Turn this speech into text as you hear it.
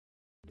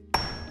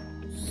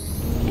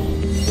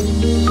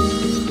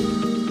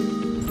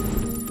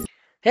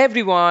Hey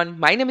everyone,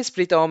 my name is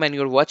Pritam and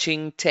you're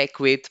watching Tech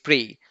with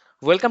Pri.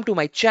 Welcome to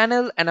my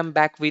channel and I'm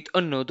back with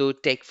another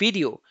tech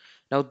video.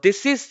 Now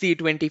this is the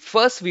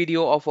 21st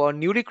video of our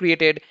newly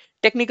created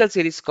technical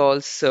series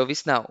called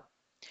ServiceNow.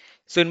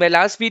 So in my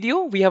last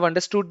video, we have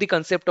understood the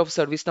concept of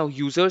ServiceNow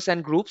users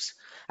and groups.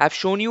 I've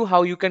shown you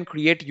how you can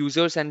create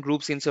users and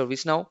groups in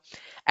ServiceNow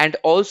and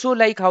also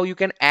like how you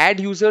can add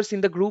users in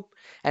the group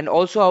and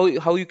also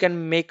how you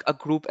can make a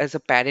group as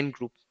a parent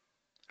group,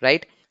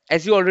 right?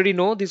 As you already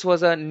know, this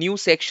was a new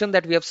section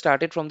that we have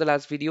started from the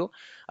last video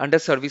under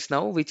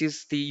ServiceNow, which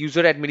is the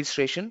user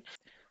administration.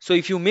 So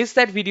if you missed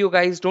that video,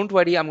 guys, don't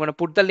worry. I'm going to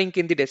put the link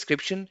in the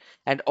description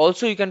and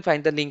also you can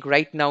find the link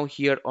right now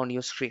here on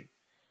your screen,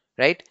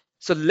 right?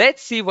 So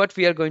let's see what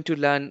we are going to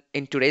learn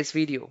in today's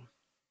video.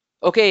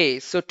 Okay,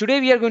 so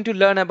today we are going to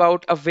learn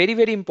about a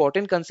very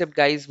important concept,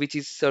 guys, which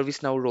is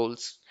ServiceNow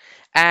roles.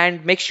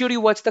 And make sure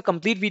you watch the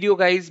complete video,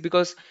 guys,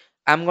 because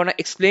I'm gonna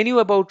explain you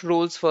about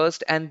roles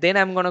first, and then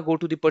I'm gonna go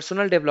to the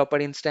personal developer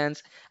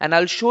instance, and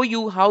I'll show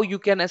you how you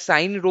can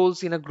assign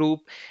roles in a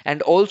group,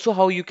 and also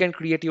how you can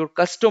create your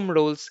custom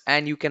roles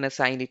and you can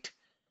assign it,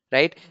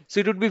 right? So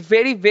it would be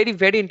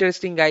very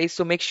interesting, guys.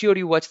 So make sure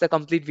you watch the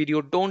complete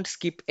video. Don't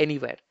skip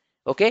anywhere.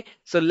 Okay,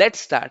 so let's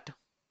start.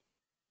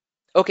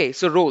 Okay,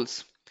 so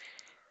roles.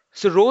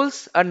 So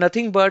roles are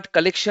nothing but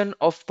collection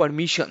of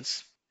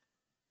permissions.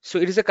 So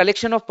it is a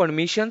collection of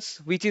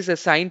permissions which is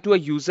assigned to a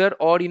user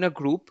or in a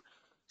group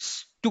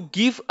to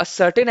give a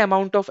certain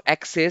amount of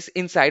access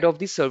inside of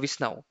the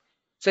ServiceNow.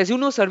 So as you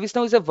know,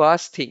 ServiceNow is a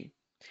vast thing.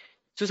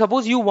 So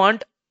suppose you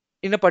want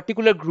in a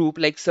particular group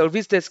like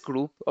service desk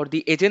group or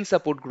the agent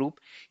support group,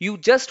 you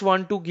just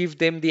want to give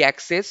them the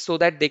access so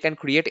that they can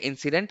create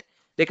incident,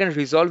 they can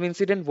resolve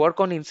incident, work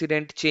on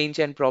incident, change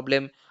and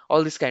problem,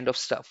 all this kind of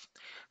stuff.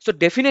 So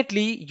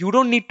definitely you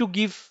don't need to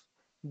give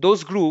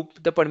those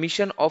group the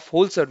permission of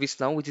whole service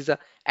now, which is a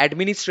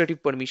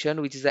administrative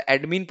permission, which is a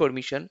admin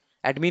permission,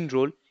 admin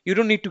role. You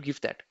don't need to give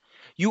that.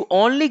 You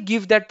only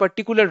give that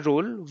particular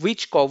role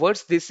which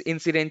covers this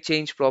incident,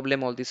 change,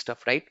 problem, all this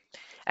stuff, right?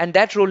 And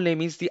that role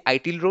name is the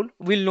ITIL role.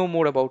 We'll know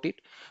more about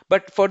it.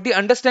 But for the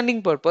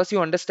understanding purpose,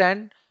 you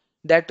understand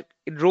that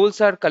roles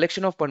are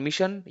collection of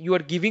permission. You are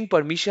giving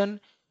permission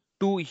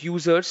to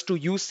users to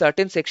use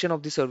certain section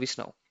of the service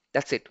now.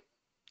 That's it.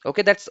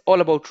 Okay, that's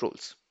all about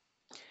roles.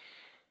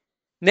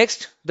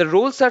 Next, the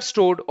roles are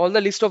stored, all the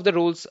list of the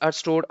roles are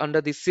stored under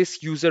the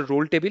sys user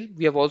role table.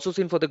 We have also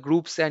seen for the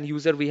groups and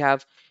user, we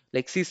have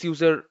like sys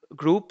user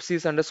group,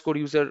 sys underscore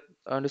user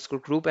underscore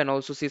group, and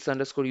also sys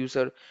underscore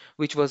user,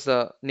 which was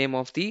the name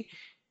of the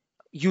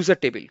user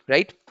table,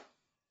 right?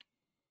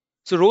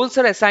 So roles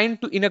are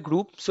assigned to in a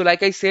group. So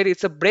like I said,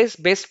 it's a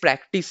best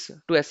practice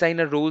to assign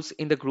a roles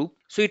in the group.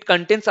 So it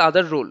contains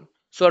other role.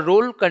 So a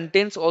role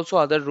contains also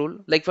other role.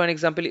 Like for an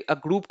example, a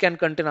group can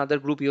contain other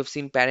group. You have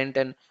seen parent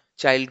and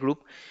child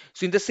group.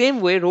 So in the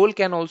same way, role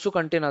can also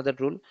contain other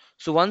role.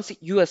 So once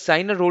you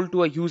assign a role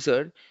to a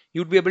user,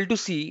 you'd be able to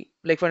see,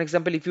 like for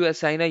example, if you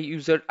assign a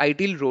user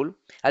ideal role,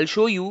 I'll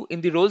show you in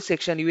the role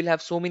section, you will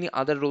have so many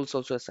other roles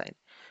also assigned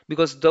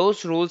because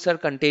those roles are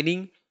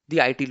containing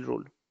the ideal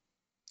role.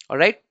 All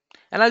right,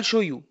 and I'll show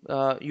you,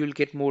 you'll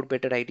get more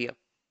better idea.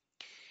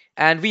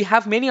 And we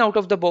have many out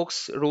of the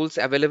box roles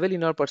available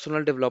in our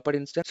personal developer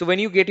instance. So when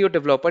you get your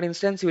developer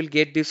instance, you will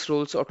get these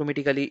roles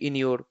automatically in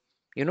your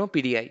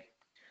PDI.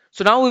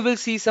 So now we will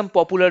see some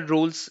popular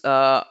roles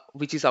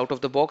which is out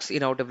of the box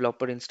in our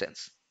developer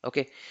instance.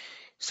 Okay,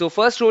 so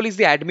first role is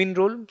the admin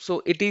role.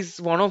 So it is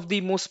one of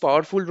the most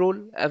powerful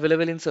role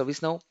available in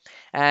ServiceNow,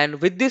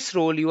 and with this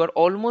role you are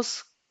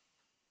almost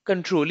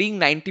controlling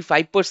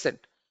 95%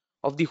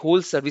 of the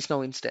whole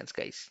ServiceNow instance,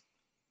 guys.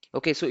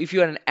 Okay, so if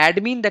you are an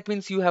admin, that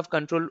means you have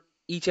control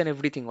each and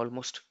everything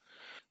almost.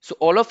 So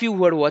all of you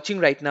who are watching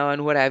right now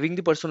and who are having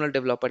the personal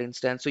developer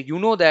instance, so you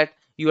know that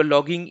you are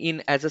logging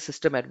in as a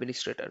system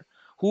administrator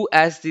who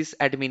has this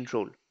admin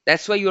role.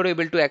 That's why you are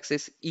able to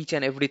access each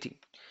and everything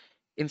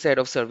inside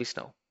of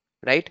ServiceNow,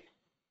 right?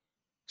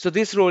 So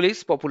this role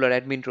is popular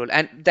admin role,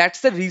 and that's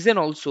the reason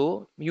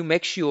also you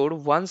make sure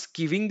once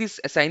giving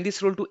this assign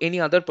this role to any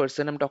other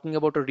person. I'm talking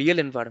about a real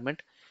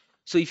environment.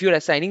 So if you're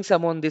assigning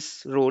someone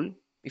this role,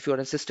 if you're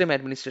a system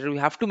administrator, you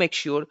have to make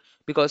sure,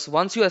 because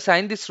once you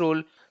assign this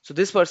role, so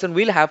this person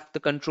will have the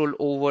control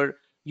over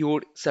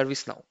your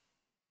service now,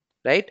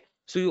 right?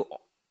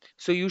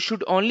 So you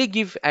should only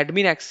give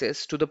admin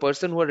access to the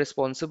person who are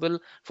responsible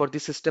for the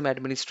system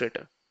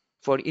administrator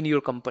for in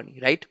your company,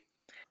 right?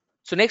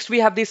 So next we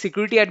have the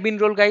security admin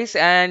role, guys,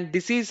 and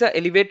this is a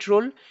elevate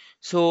role.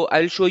 So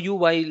I'll show you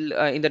while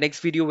in the next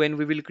video when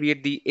we will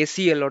create the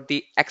ACL or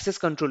the access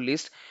control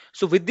list.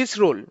 So with this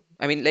role,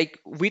 I mean like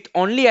with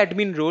only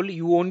admin role,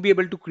 you won't be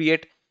able to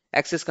create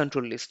access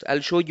control list.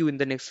 I'll show you in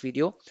the next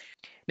video.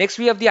 Next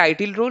we have the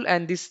ITIL role,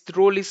 and this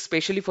role is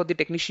specially for the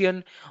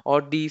technician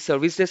or the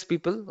service desk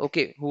people,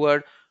 okay, who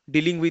are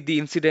dealing with the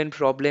incident,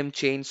 problem,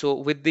 change. So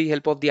with the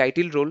help of the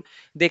ITIL role,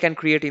 they can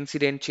create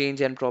incident, change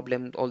and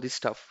problem, all this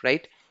stuff,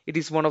 right? It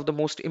is one of the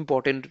most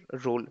important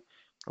role.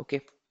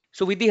 Okay,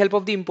 so with the help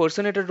of the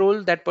impersonator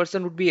role, that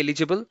person would be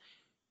eligible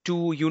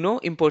to,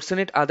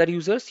 impersonate other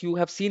users. You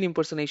have seen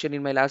impersonation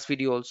in my last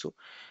video also.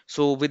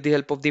 So with the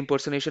help of the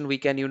impersonation, we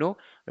can,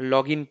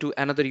 log into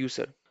another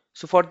user.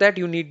 So for that,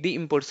 you need the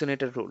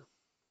impersonator role,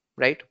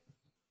 right?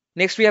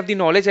 Next, we have the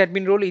knowledge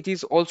admin role. It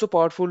is also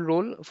powerful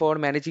role for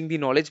managing the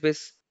knowledge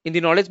base. In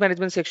the knowledge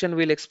management section,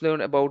 we'll explain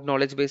about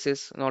knowledge base,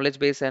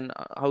 and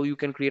how you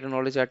can create a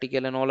knowledge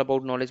article and all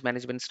about knowledge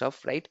management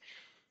stuff, right?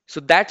 So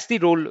that's the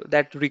role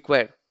that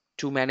require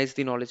to manage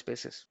the knowledge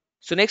bases.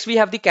 So next we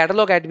have the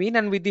catalog admin,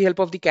 and with the help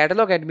of the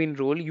catalog admin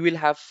role, you will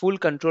have full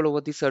control over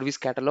the service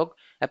catalog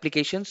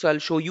application. So I'll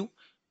show you.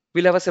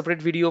 We'll have a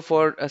separate video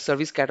for a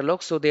service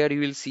catalog. So there you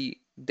will see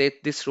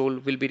that this role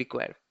will be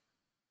required,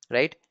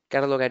 right?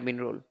 Catalog admin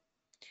role.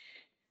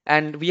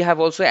 And we have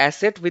also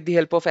asset. With the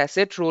help of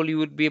asset role, you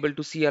would be able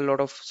to see a lot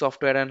of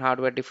software and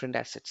hardware different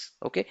assets.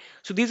 Okay,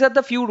 so these are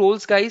the few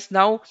roles, guys.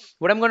 Now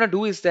what I'm going to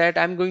do is that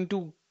I'm going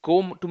to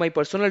go to my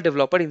personal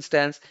developer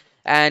instance,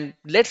 and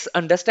let's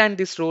understand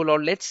this role,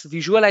 or let's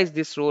visualize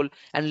this role,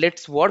 and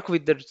let's work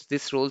with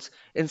these roles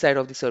inside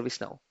of the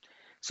ServiceNow.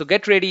 So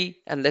get ready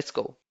and let's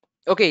go.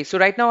 Okay, so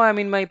right now I'm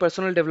in my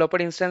personal developer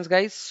instance,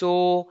 guys.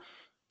 So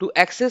to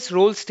access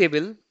roles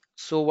table,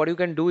 so what you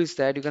can do is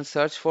that you can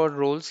search for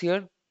roles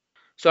here.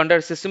 So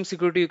under system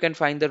security, you can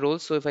find the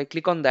roles. So if I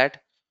click on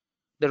that,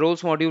 the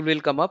roles module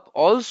will come up.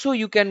 Also,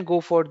 you can go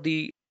to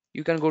the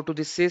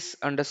sys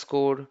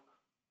underscore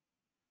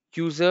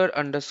user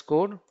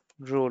underscore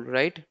role,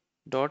 right?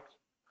 Dot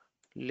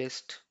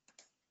list.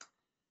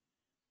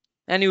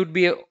 And you would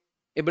be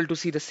able to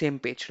see the same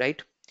page,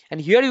 right?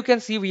 And here you can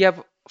see we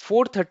have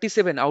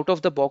 437 out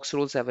of the box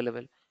roles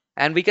available.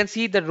 And we can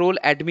see the role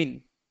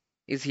admin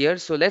is here.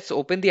 So let's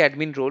open the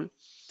admin role.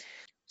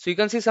 So you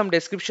can see some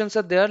descriptions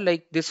are there,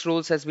 like this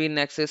roles has been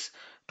access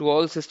to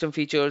all system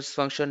features,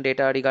 function,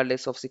 data,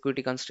 regardless of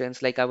security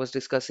constraints, like I was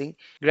discussing.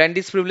 Grant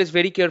this privilege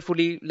very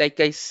carefully, like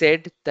I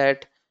said,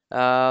 that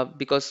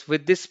because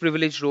with this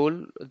privilege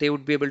role, they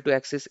would be able to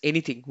access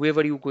anything,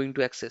 whoever you're going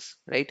to access,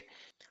 right?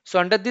 So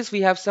under this, we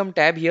have some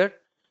tab here,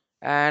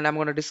 and I'm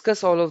going to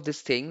discuss all of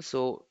these things.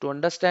 So to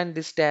understand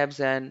these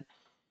tabs and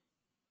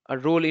a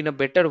role in a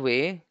better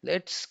way,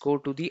 let's go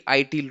to the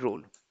ITIL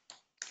role.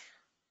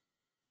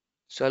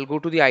 So I'll go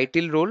to the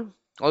ITIL role.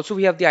 Also,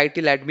 we have the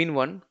ITIL admin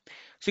one.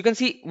 So you can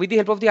see with the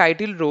help of the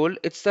ITIL role,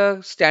 it's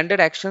the standard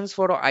actions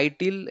for a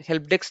ITIL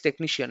help desk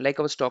technician, like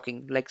I was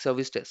talking, like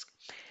service desk.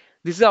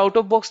 This is the out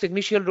of box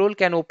technician role,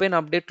 can open,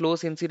 update,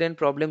 close, incident,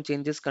 problem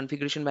changes,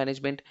 configuration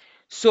management.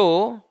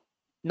 So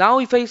now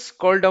if I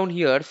scroll down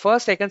here,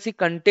 first I can see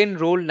contain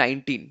role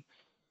 19.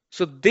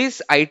 So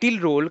this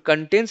ITIL role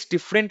contains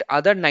different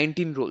other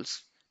 19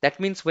 roles. That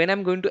means when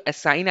I'm going to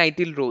assign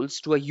ITIL roles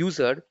to a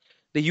user,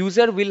 the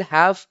user will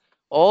have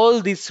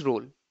all this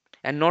role.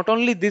 And not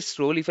only this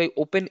role, if I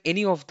open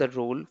any of the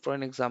role, for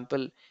an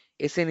example,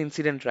 SN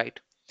incident right,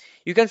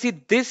 you can see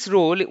this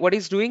role, what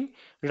is doing?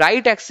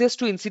 Write access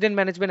to incident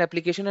management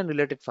application and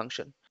related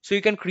function. So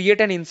you can create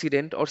an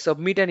incident or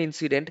submit an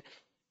incident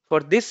for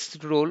this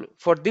role,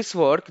 for this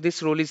work,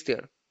 this role is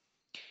there.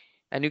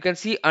 And you can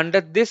see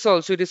under this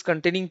also it is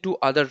containing two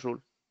other role.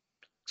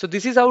 So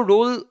this is how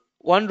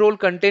one role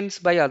contains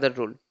by other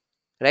role,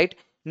 right?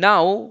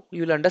 Now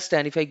you will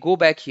understand if I go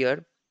back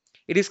here,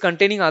 it is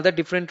containing other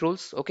different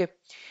roles. Okay.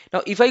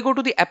 Now if I go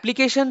to the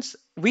applications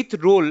with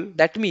role,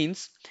 that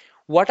means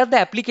what are the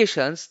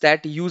applications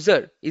that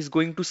user is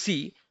going to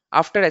see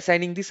after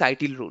assigning this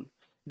ITIL role,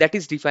 that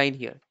is defined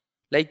here.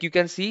 Like you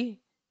can see,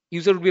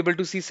 user will be able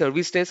to see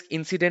service desk,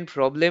 incident,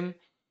 problem,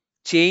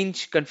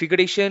 change,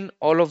 configuration,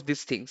 all of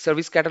these things.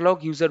 Service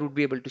catalog user would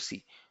be able to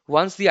see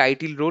once the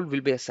ITIL role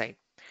will be assigned.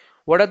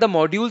 What are the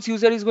modules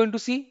user is going to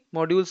see?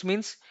 Modules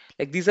means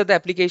like these are the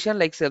application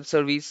like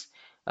self-service,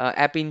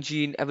 app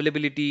engine,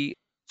 availability.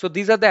 So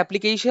these are the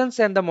applications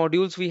and the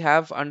modules we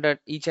have under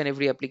each and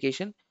every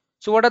application.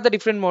 So what are the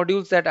different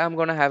modules that I'm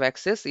going to have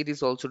access? It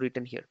is also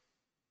written here.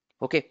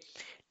 Okay.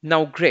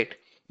 Now, great.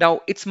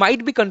 Now, it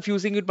might be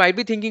confusing. You might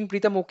be thinking,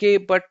 Pritam, okay,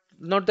 but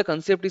not the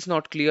concept is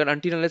not clear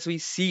until unless we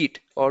see it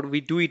or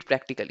we do it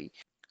practically.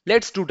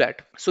 Let's do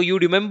that. So you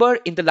remember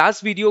in the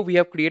last video, we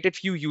have created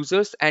few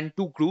users and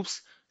two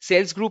groups,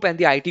 sales group and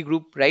the IT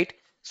group, right?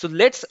 So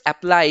let's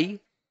apply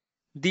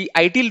the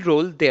ITIL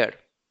role there.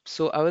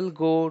 So I will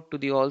go to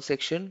the all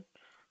section,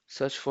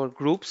 search for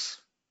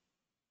groups.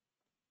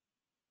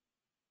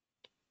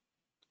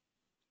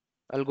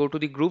 I'll go to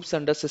the groups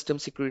under system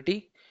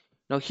security.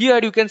 Now here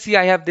you can see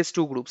I have these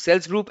two groups,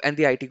 sales group and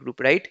the IT group,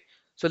 right?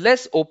 So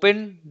let's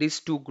open these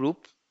two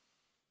group,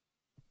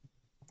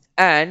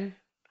 and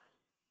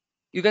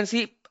you can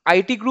see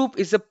IT group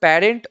is the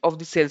parent of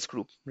the sales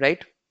group,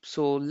 right?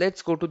 So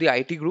let's go to the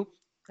IT group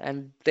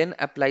and then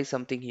apply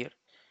something here.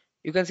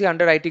 You can see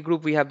under IT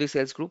group we have the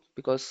sales group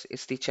because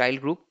it's the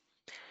child group.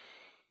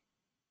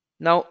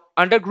 Now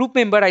under group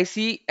member I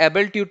see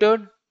Abel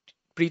Tutor,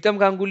 Pritam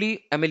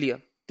Ganguly,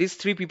 Amelia. These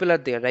three people are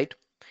there, right?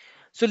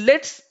 So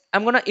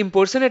I'm gonna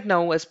impersonate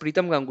now as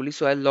Pritam Ganguly.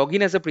 So I'll log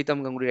in as a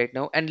Pritam Ganguly right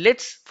now, and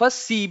let's first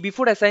see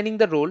before assigning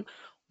the role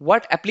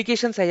what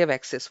applications I have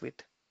access with.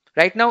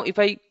 Right now, if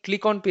I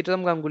click on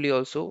Pritam Ganguly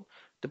also,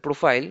 the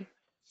profile,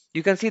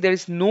 You can see there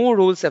is no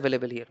roles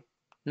available here.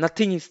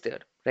 Nothing is there,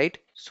 right?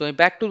 So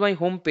back to my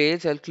home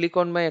page, I'll click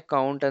on my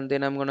account and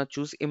then I'm gonna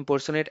choose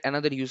impersonate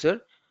another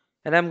user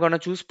and I'm gonna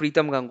choose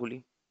Pritam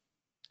Ganguly.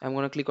 I'm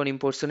gonna click on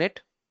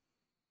impersonate.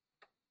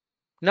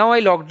 Now I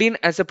logged in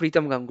as a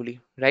Pritam Ganguly,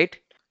 right?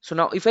 So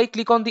now if I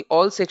click on the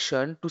all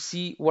section to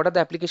see what are the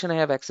application I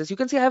have access, you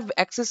can see I have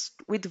access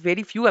with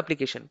very few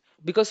application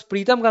because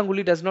Pritam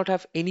Ganguly does not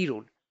have any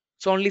role.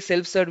 So only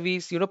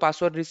self-service,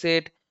 password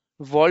reset,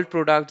 vault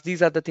products,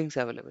 these are the things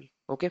available.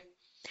 Okay.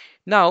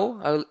 Now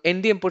I'll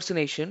end the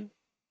impersonation,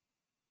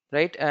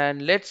 right?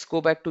 And let's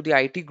go back to the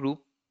IT group.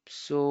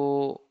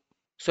 So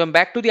I'm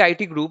back to the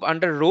IT group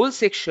under role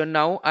section.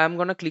 Now I'm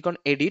going to click on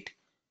edit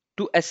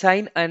to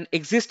assign an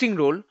existing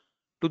role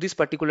to this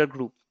particular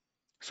group.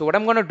 So what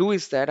I'm going to do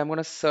is that I'm going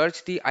to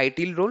search the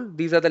ITIL role.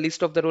 These are the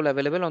list of the role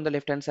available on the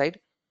left hand side.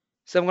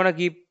 So I'm going to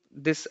give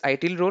this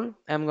ITIL role.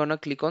 I'm going to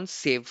click on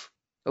save.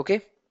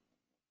 Okay.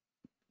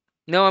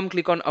 Now I'm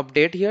click on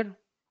update here.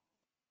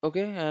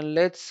 Okay. And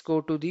let's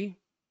go to the,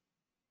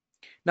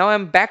 now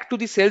I'm back to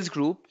the sales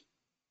group.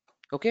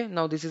 Okay.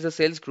 Now this is a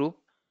sales group.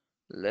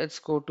 Let's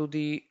go to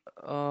the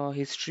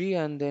history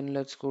and then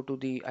let's go to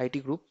the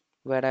IT group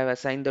where I've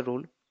assigned the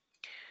role.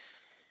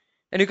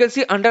 And you can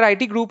see under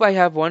IT group, I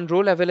have one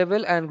role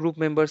available and group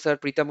members are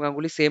Pritam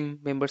Ganguly, same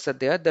members are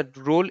there. The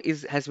role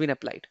has been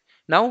applied.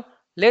 Now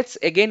let's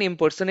again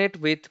impersonate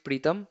with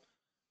Pritam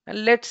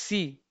and let's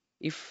see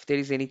if there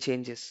is any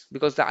changes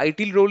because the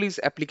IT role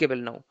is applicable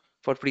now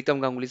for Pritam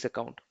Ganguly's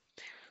account.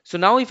 So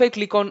now if I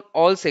click on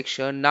all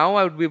section, now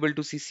I would be able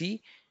to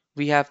see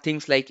we have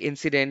things like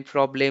incident,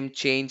 problem,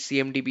 change,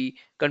 CMDB,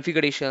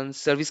 configurations,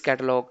 service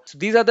catalog. So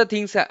these are the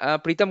things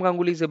Pritam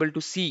Ganguly is able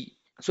to see.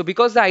 So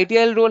because the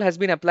ITIL role has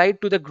been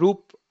applied to the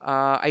group,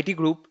 IT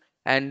group,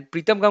 and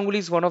Pritam Ganguly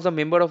is one of the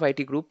member of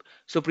IT group,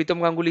 so Pritam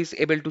Ganguly is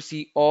able to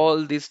see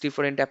all these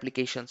different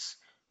applications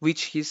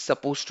which he's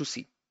supposed to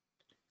see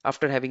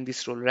after having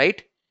this role,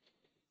 right?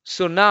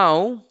 So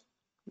now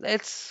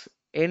let's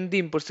end the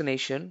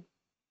impersonation.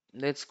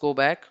 Let's go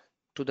back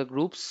to the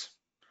groups,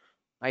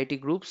 IT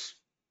groups.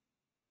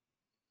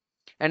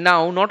 And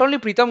now not only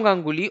Pritam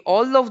Ganguly,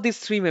 all of these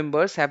three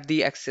members have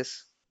the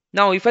access.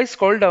 Now if I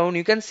scroll down,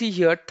 you can see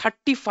here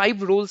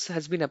 35 roles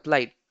has been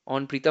applied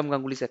on Pritam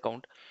Ganguly's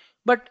account.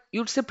 But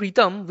you'd say,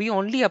 Pritam, we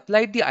only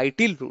applied the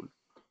ITIL rule.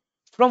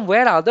 From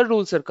where other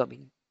roles are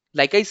coming?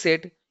 Like I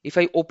said, if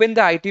I open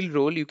the ITIL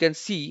role, you can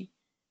see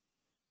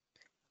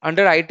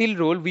under ITIL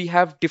role, we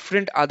have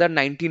different other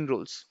 19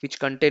 roles which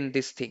contain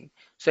this thing.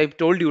 So I've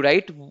told you,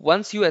 right?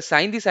 Once you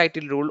assign this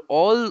ITIL role,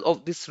 all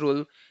of this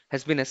role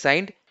has been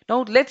assigned.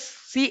 Now let's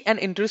see an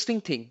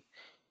interesting thing.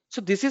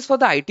 So this is for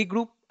the IT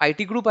group.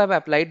 IT group, I've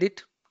applied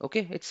it.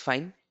 Okay, it's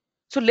fine.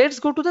 So let's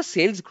go to the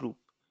sales group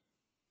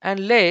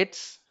and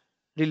let's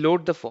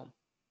reload the form.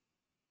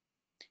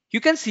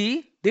 You can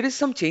see there is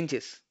some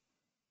changes.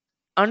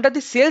 Under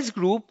the sales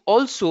group,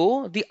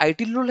 also the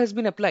IT role has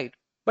been applied.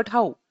 But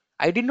how?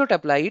 I did not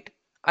apply it.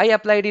 I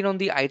applied it on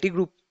the IT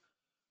group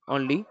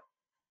only.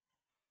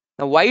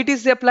 Now, why it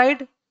is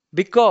applied?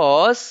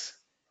 Because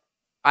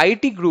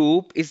IT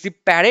group is the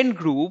parent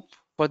group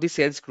for the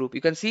sales group.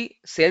 You can see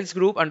sales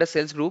group under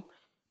sales group,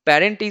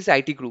 parent is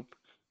IT group.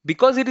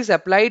 Because it is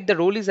applied, the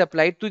role is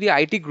applied to the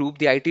IT group,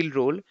 the IT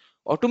role,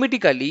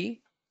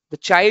 automatically the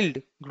child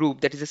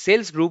group, that is a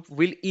sales group,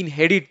 will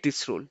inherit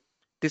this role,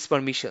 these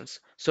permissions.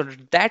 So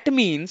that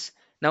means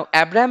now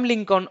Abraham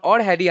Lincoln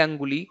or Harry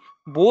Anguli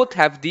both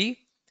have the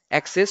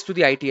access to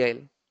the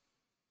ITIL.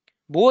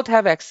 Both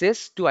have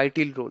access to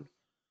ITIL role.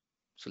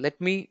 So let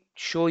me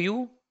show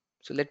you.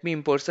 So let me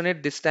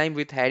impersonate this time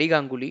with Harry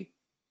Ganguly.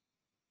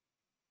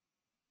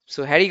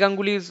 So Harry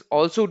Ganguly is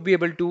also would be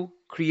able to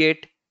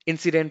create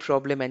incident,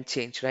 problem, and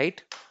change,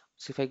 right?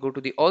 So if I go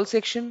to the all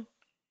section,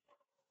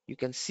 you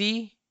can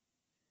see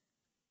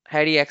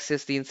Harry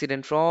access the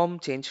incident from,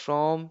 change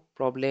from,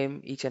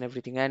 problem, each and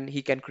everything, and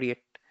he can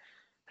create,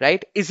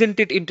 right? Isn't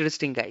it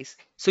interesting, guys?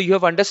 So you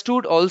have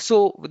understood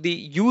also the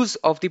use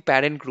of the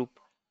parent group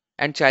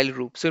and child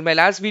group. So in my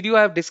last video,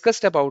 I have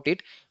discussed about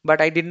it,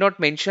 but I did not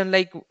mention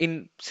like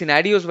in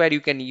scenarios where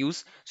you can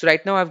use. So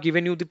right now I've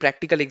given you the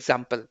practical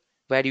example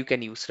where you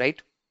can use,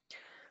 right?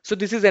 So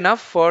this is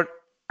enough for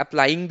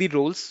applying the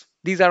roles.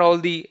 These are all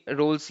the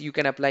roles you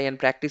can apply and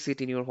practice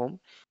it in your home.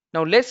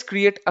 Now let's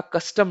create a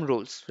custom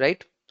roles,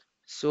 right?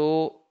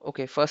 So,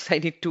 okay, first I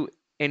need to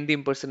end the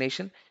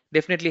impersonation.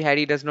 Definitely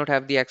Harry does not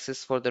have the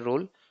access for the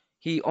role.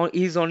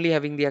 He's only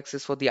having the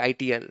access for the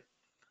ITL.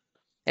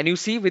 And you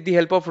see with the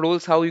help of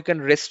roles how you can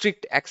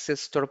restrict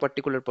access to a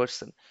particular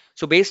person.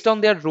 So based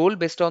on their role,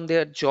 based on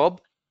their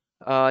job,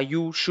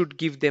 you should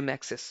give them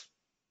access.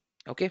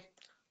 Okay.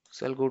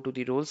 So I'll go to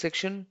the role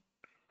section.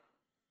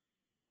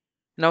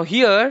 Now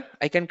here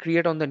I can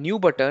create on the new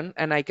button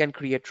and I can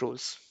create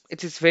roles.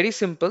 It is very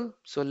simple.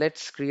 So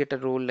let's create a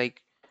role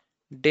like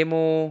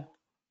demo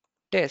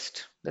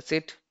test. That's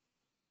it.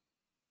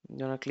 I'm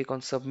gonna click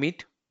on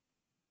submit.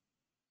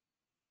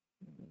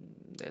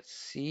 Let's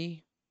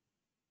see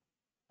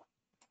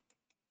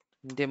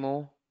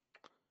demo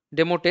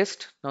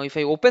test. Now if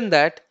I open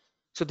that,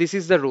 So this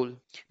is the role.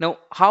 Now,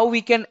 how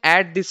we can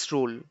add this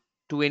role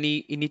to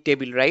any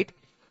table, right?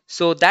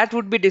 So that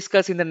would be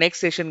discussed in the next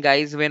session,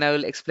 guys, when I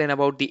will explain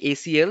about the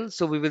ACL.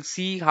 So we will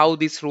see how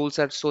these roles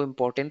are so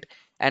important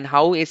and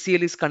how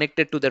ACL is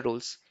connected to the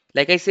roles.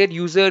 Like I said,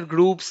 user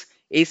groups,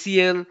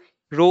 ACL,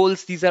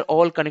 roles, these are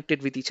all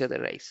connected with each other,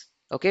 guys.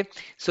 Okay,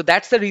 so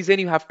that's the reason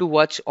you have to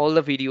watch all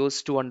the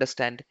videos to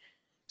understand.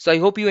 So I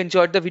hope you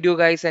enjoyed the video,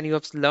 guys, and you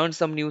have learned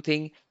some new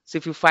thing. So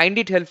if you find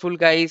it helpful,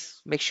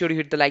 guys, make sure you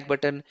hit the like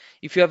button.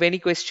 If you have any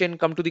question,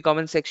 come to the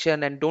comment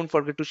section and don't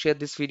forget to share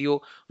this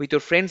video with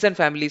your friends and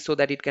family so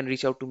that it can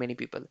reach out to many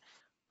people.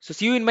 So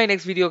see you in my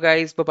next video,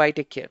 guys. Bye bye.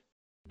 Take care.